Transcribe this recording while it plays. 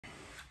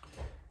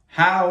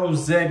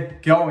How's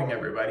it going,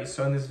 everybody?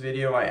 So in this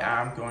video, I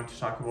am going to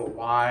talk about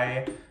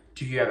why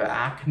do you have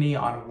acne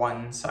on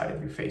one side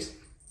of your face.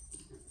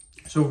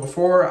 So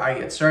before I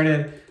get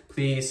started,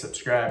 please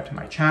subscribe to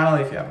my channel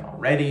if you haven't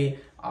already.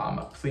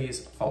 Please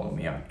follow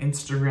me on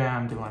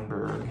Instagram,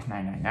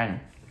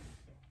 Dylanberg999.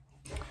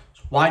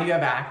 So why do you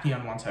have acne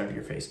on one side of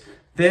your face?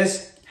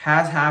 This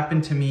has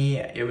happened to me.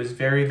 It was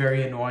very,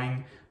 very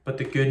annoying, but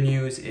the good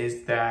news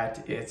is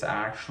that it's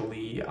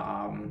actually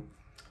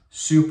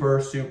super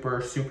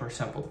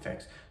simple to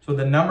fix. So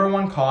the number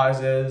one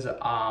cause is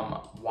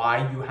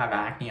why you have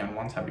acne on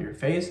one side of your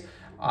face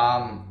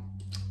and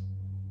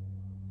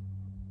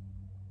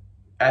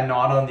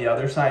not on the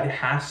other side. It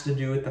has to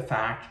do with the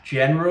fact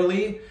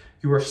generally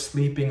you are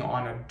sleeping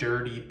on a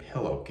dirty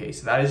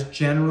pillowcase. So that is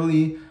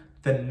generally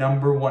the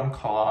number one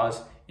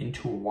cause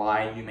into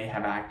why you may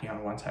have acne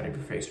on one side of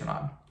your face or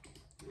not.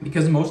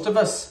 Because most of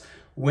us,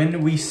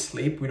 when we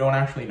sleep, we don't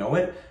actually know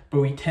it, but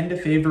we tend to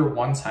favor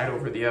one side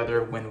over the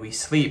other when we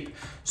sleep.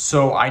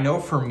 So I know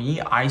for me,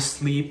 I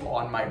sleep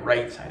on my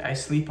right side. I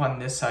sleep on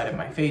this side of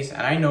my face,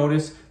 and I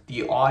notice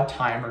the odd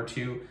time or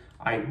two,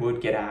 I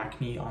would get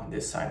acne on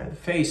this side of the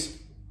face.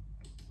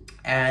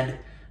 And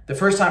the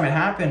first time it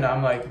happened,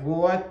 I'm like,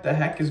 what the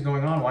heck is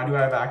going on? Why do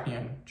I have acne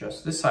on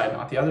just this side,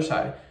 not the other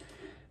side?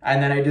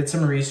 And then I did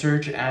some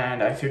research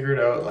and I figured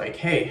out like,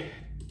 hey,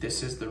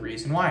 this is the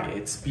reason why.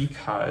 It's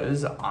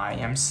because I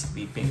am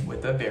sleeping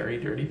with a very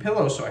dirty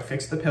pillow. So I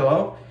fixed the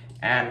pillow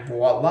and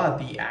voila,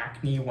 the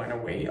acne went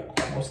away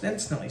almost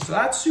instantly. So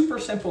that's super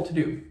simple to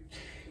do.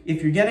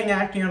 If you're getting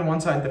acne on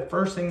one side, the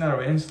first thing that I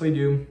would instantly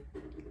do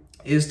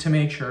is to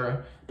make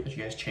sure that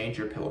you guys change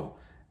your pillow.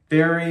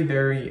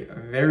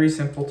 Very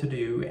simple to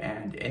do,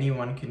 and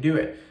anyone can do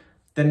it.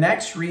 The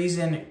next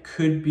reason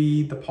could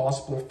be the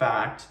possible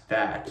fact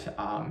that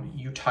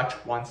you touch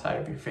one side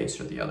of your face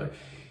or the other.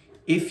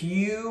 If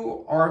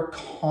you are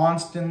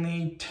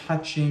constantly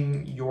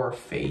touching your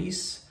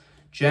face,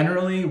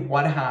 generally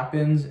what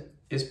happens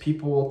is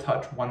people will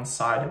touch one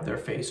side of their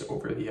face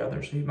over the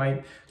other. So you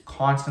might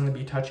constantly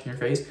be touching your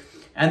face.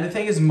 And the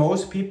thing is,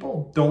 most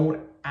people don't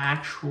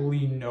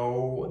actually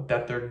know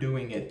that they're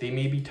doing it. They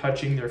may be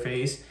touching their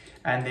face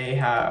and they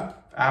have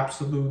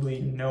absolutely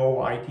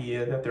no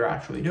idea that they're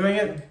actually doing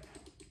it.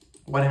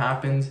 What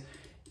happens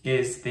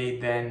is they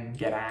then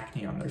get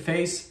acne on their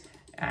face,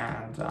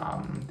 and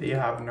they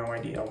have no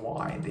idea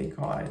why they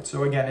got it.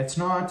 So again, it's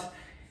not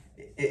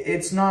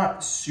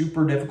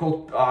super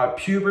difficult.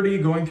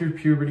 Going through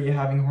puberty,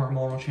 having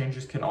hormonal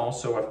changes can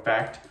also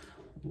affect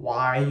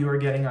why you are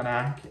getting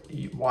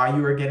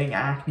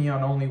acne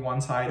on only one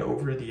side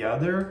over the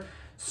other.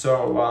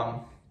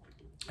 So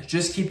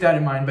just keep that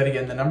in mind. But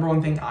again, the number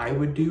one thing I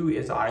would do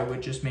is I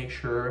would just make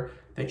sure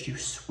that you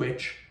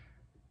switch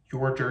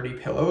your dirty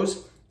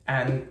pillows.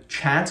 And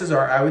chances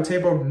are, I would say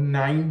about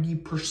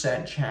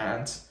 90%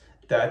 chance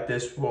that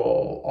this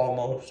will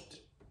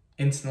almost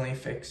instantly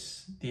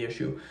fix the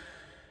issue.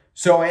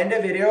 So end the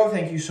video.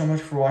 Thank you so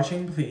much for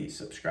watching. Please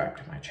subscribe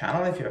to my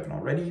channel if you haven't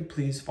already.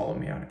 Please follow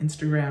me on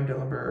Instagram,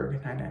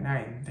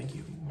 Dylanberg999. Thank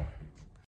you.